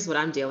processing, here's what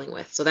I'm dealing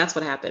with. So that's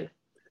what happened.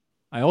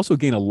 I also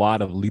gain a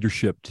lot of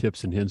leadership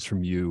tips and hints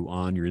from you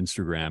on your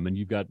Instagram. And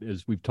you've got,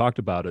 as we've talked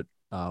about it,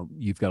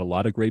 you've got a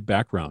lot of great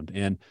background.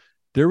 And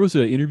there was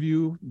an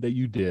interview that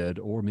you did,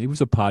 or maybe it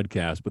was a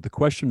podcast, but the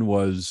question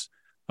was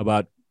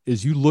about,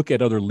 as you look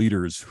at other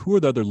leaders, who are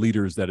the other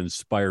leaders that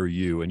inspire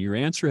you? And your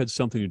answer had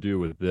something to do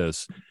with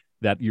this,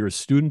 that you're a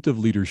student of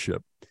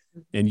leadership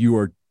and you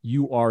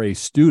are a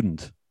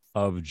student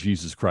of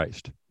Jesus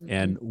Christ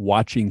and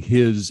watching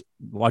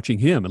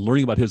him and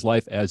learning about his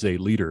life as a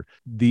leader.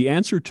 The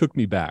answer took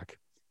me back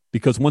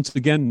because once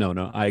again,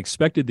 Nona, I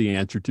expected the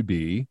answer to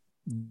be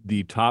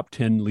the top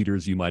 10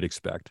 leaders you might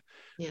expect,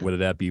 Yeah. whether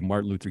that be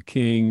Martin Luther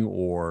King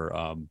or,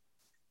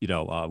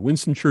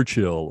 Winston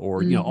Churchill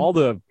or, all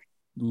the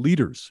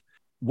leaders.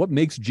 What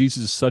makes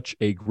Jesus such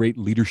a great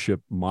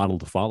leadership model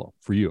to follow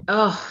for you?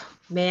 Oh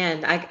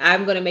man,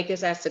 I'm going to make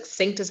this as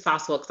succinct as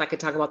possible because I could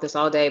talk about this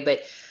all day.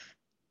 But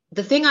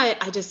the thing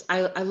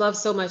I love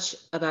so much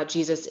about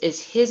Jesus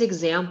is his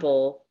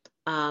example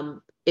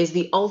is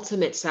the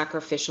ultimate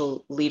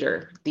sacrificial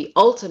leader, the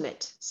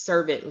ultimate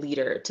servant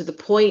leader, to the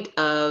point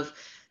of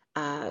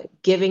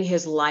giving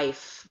his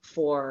life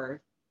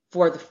for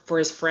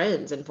his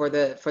friends and for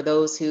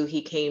those who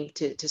he came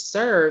to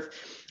serve.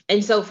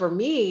 And so for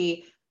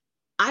me,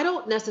 I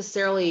don't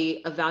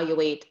necessarily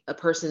evaluate a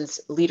person's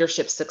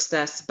leadership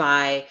success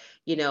by,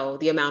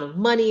 the amount of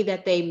money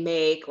that they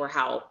make or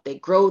how they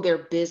grow their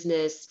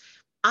business.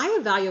 I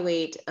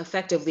evaluate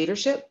effective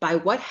leadership by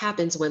what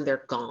happens when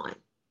they're gone.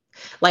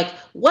 Like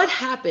what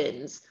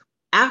happens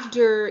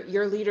after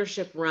your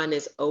leadership run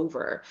is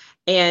over?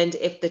 And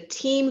if the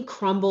team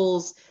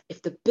crumbles,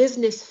 if the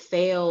business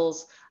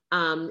fails,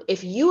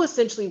 if you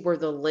essentially were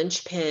the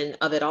linchpin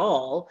of it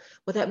all,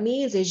 what that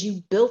means is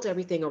you built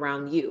everything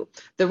around you.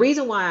 The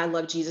reason why I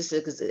love Jesus'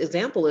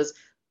 example is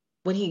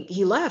when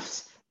he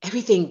left,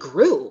 everything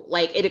grew,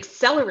 like it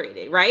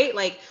accelerated, right?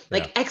 Yeah.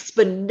 Like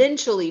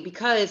exponentially,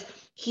 because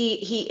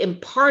he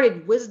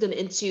imparted wisdom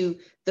into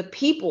the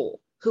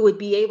people who would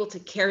be able to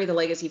carry the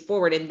legacy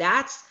forward. And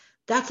that's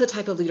the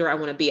type of leader I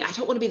want to be. I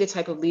don't want to be the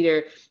type of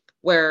leader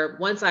where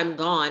once I'm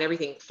gone,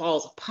 everything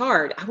falls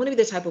apart. I want to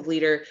be the type of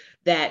leader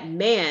that,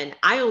 man,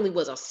 I only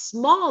was a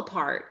small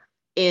part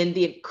in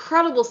the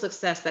incredible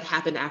success that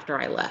happened after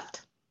I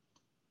left.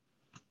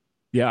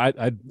 Yeah,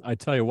 I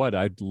tell you what,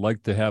 I'd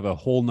like to have a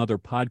whole nother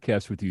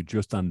podcast with you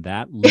just on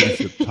that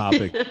leadership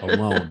topic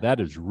alone. That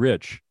is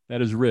rich. That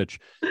is rich.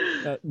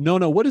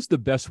 Nona, what is the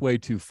best way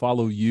to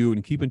follow you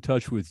and keep in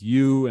touch with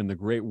you and the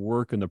great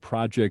work and the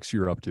projects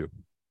you're up to?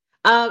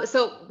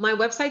 So my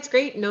website's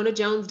great,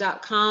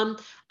 nonajones.com.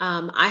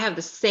 I have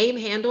the same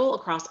handle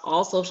across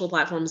all social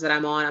platforms that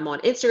I'm on. I'm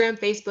on Instagram,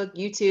 Facebook,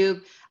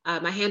 YouTube.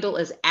 My handle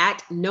is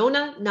at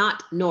Nona,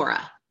 not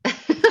Nora.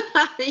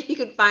 You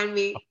can find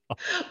me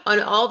on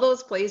all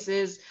those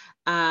places.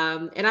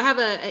 And I have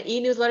an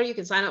e-newsletter you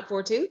can sign up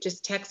for too.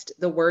 Just text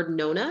the word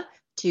Nona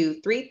to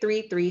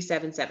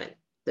 33377.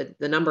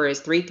 The number is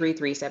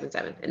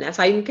 33377. And that's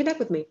how you can connect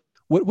with me.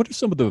 What are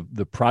some of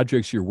the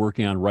projects you're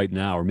working on right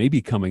now, or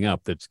maybe coming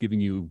up, that's giving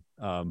you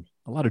a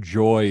lot of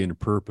joy and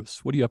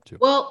purpose? What are you up to?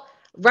 Well,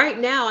 right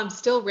now I'm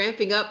still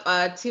ramping up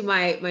to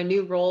my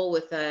new role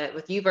with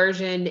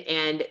YouVersion,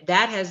 and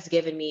that has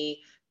given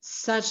me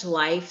such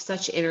life,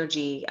 such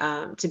energy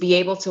to be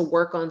able to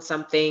work on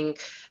something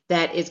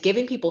that is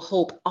giving people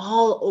hope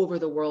all over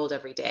the world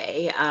every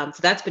day. So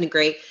that's been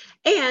great.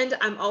 And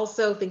I'm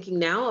also thinking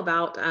now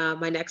about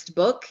my next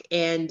book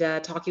and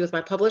talking with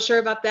my publisher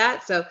about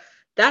that. So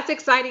that's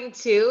exciting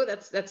too.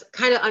 That's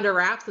kind of under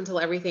wraps until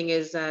everything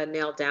is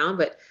nailed down.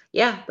 But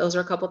yeah, those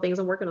are a couple of things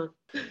I'm working on.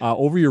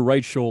 Over your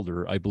right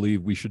shoulder, I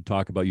believe we should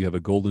talk about, you have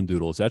a golden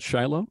doodle. Is that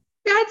Shiloh?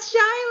 That's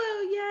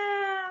Shiloh.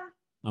 Yeah.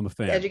 I'm a As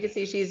fan. you can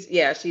see,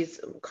 she's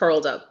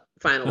curled up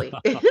finally.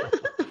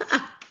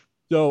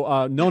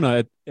 So,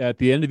 Nona, at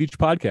the end of each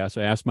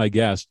podcast, I ask my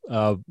guest,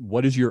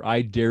 what is your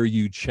I Dare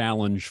You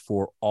challenge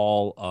for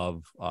all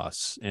of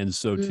us? And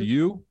so to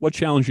you, what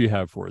challenge do you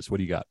have for us? What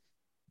do you got?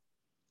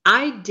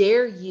 I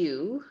dare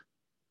you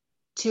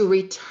to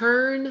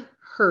return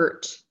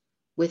hurt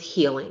with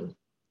healing.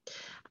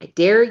 I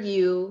dare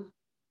you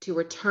to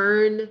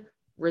return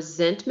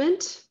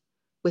resentment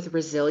with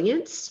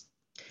resilience.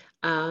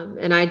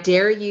 And I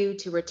dare you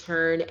to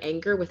return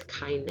anger with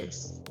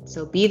kindness.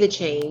 So be the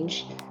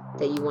change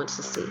that you want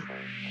to see.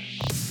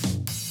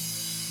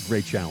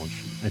 Great challenge.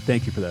 And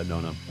thank you for that,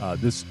 Nona.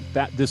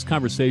 This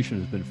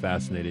conversation has been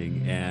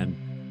fascinating, and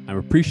I'm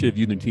appreciative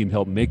you and the team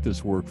helped make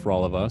this work for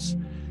all of us.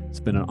 It's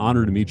been an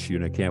honor to meet you,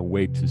 and I can't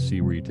wait to see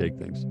where you take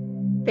things.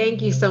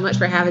 Thank you so much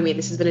for having me.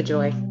 This has been a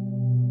joy.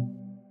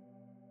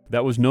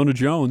 That was Nona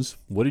Jones.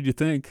 What did you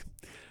think?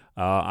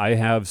 I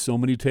have so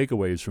many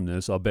takeaways from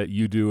this. I'll bet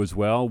you do as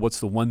well.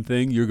 What's the one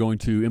thing you're going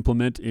to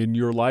implement in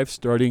your life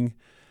starting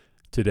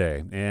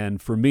today.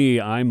 And for me,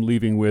 I'm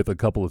leaving with a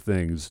couple of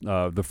things.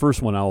 The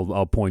first one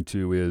I'll point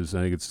to is,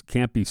 I think it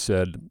can't be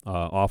said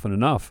often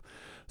enough,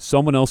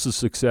 someone else's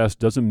success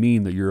doesn't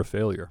mean that you're a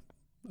failure.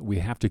 We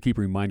have to keep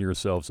reminding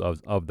ourselves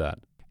of that.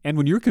 And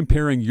when you're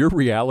comparing your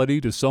reality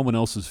to someone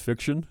else's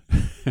fiction,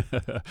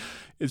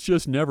 it's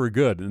just never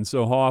good. And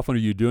so how often are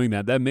you doing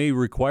that? That may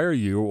require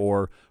you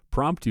or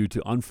prompt you to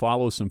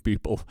unfollow some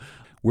people.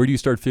 Where do you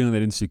start feeling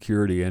that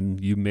insecurity?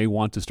 And you may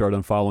want to start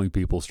unfollowing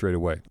people straight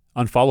away.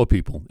 Unfollow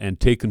people and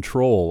take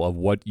control of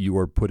what you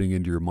are putting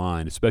into your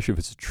mind, especially if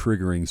it's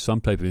triggering some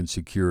type of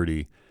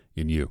insecurity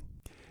in you.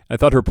 I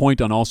thought her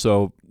point on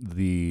also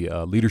the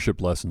leadership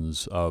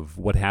lessons of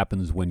what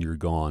happens when you're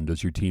gone.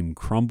 Does your team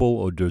crumble,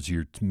 or does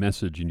your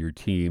message and your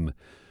team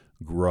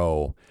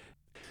grow?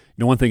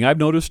 One thing I've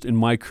noticed in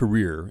my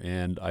career,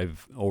 and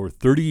I've over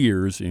 30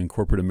 years in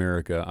corporate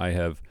America, I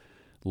have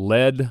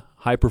led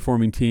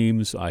high-performing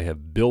teams, I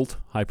have built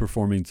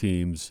high-performing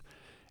teams,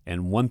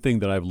 and one thing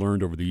that I've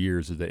learned over the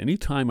years is that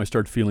anytime I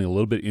start feeling a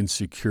little bit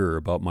insecure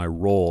about my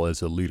role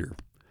as a leader,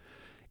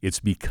 it's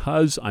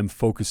because I'm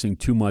focusing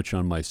too much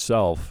on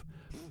myself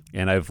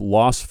and I've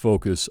lost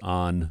focus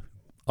on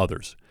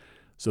others.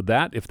 So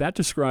that, if that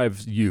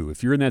describes you,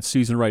 if you're in that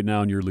season right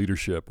now in your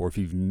leadership, or if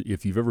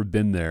you've ever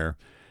been there,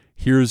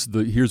 here's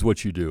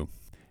what you do.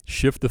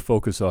 Shift the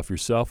focus off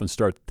yourself and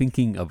start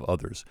thinking of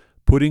others.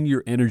 Putting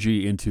your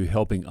energy into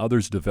helping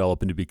others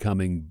develop into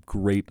becoming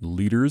great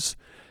leaders,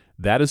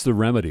 that is the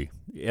remedy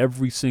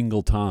every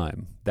single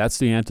time. That's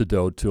the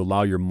antidote to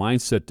allow your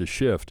mindset to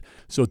shift.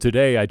 So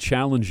today I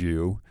challenge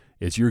you,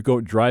 as you're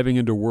driving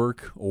into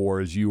work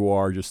or as you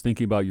are just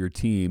thinking about your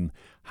team,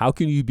 how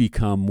can you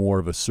become more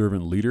of a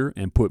servant leader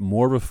and put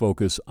more of a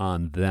focus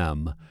on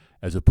them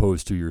as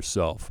opposed to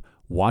yourself?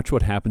 Watch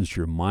what happens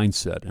to your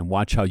mindset and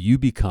watch how you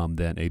become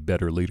then a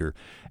better leader.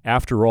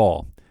 After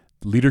all,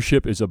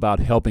 leadership is about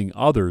helping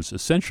others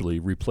essentially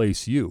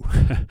replace you,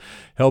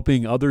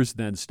 helping others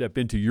then step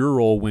into your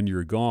role when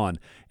you're gone,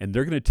 and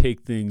they're going to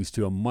take things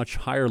to a much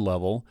higher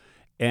level,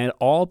 and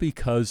all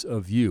because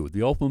of you.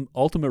 The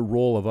ultimate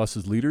role of us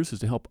as leaders is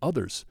to help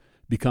others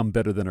become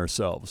better than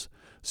ourselves.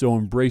 So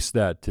embrace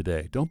that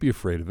today. Don't be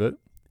afraid of it.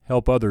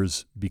 Help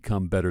others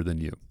become better than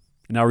you.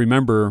 Now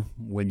remember,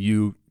 when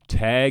you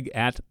tag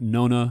at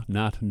Nona,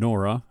 not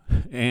Nora,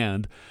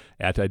 and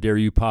at I Dare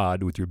You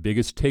Pod with your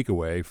biggest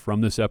takeaway from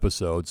this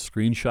episode,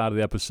 screenshot of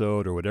the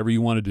episode or whatever you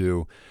want to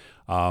do,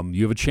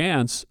 you have a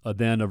chance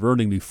then of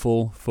earning the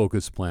full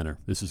focus planner.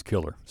 This is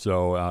killer.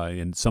 So,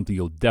 and something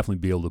you'll definitely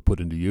be able to put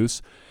into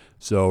use.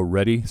 So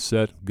ready,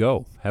 set,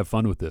 go. Have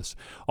fun with this.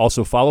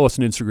 Also follow us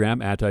on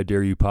Instagram at I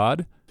Dare You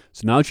Pod.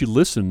 So now that you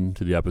listen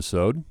to the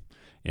episode,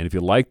 and if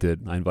you liked it,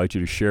 I invite you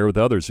to share with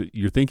others.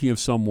 You're thinking of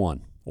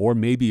someone or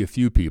maybe a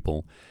few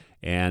people,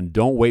 and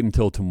don't wait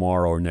until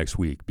tomorrow or next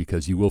week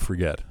because you will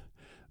forget.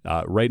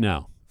 Right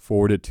now,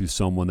 forward it to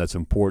someone that's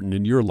important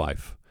in your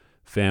life,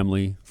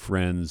 family,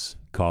 friends,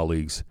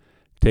 colleagues.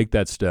 Take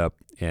that step,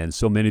 and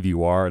so many of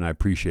you are, and I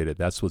appreciate it.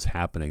 That's what's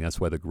happening. That's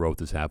why the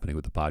growth is happening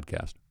with the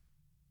podcast.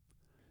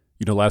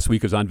 Last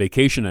week I was on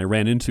vacation. I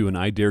ran into an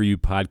I Dare You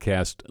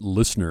podcast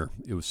listener.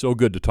 It was so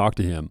good to talk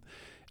to him.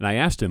 And I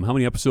asked him how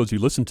many episodes you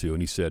listened to,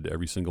 and he said,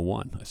 every single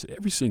one. I said,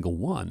 every single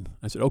one?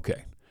 I said,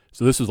 okay.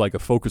 So this is like a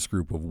focus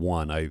group of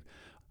one. I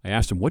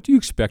asked him, what do you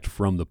expect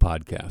from the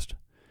podcast?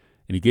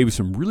 And he gave me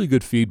some really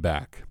good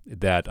feedback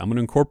that I'm going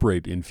to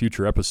incorporate in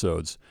future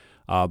episodes.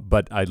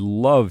 But I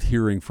love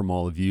hearing from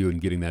all of you and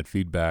getting that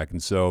feedback.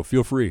 And so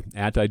feel free,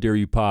 at I Dare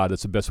You Pod.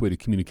 That's the best way to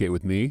communicate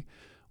with me.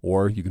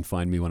 Or you can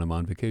find me when I'm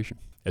on vacation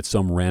at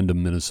some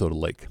random Minnesota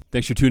lake.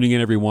 Thanks for tuning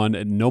in, everyone.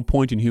 At no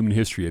point in human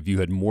history have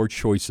you had more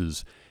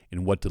choices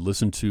in what to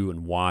listen to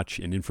and watch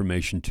and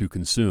information to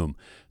consume.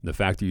 And the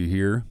fact that you're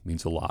here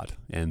means a lot.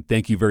 And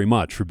thank you very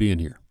much for being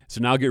here.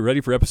 So now get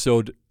ready for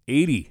episode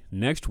 80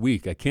 next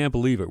week. I can't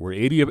believe it. We're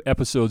 80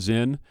 episodes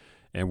in,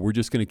 and we're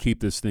just going to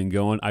keep this thing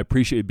going. I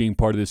appreciate being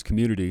part of this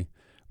community.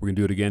 We're going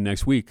to do it again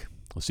next week.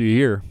 I'll see you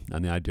here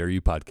on the I Dare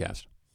You podcast.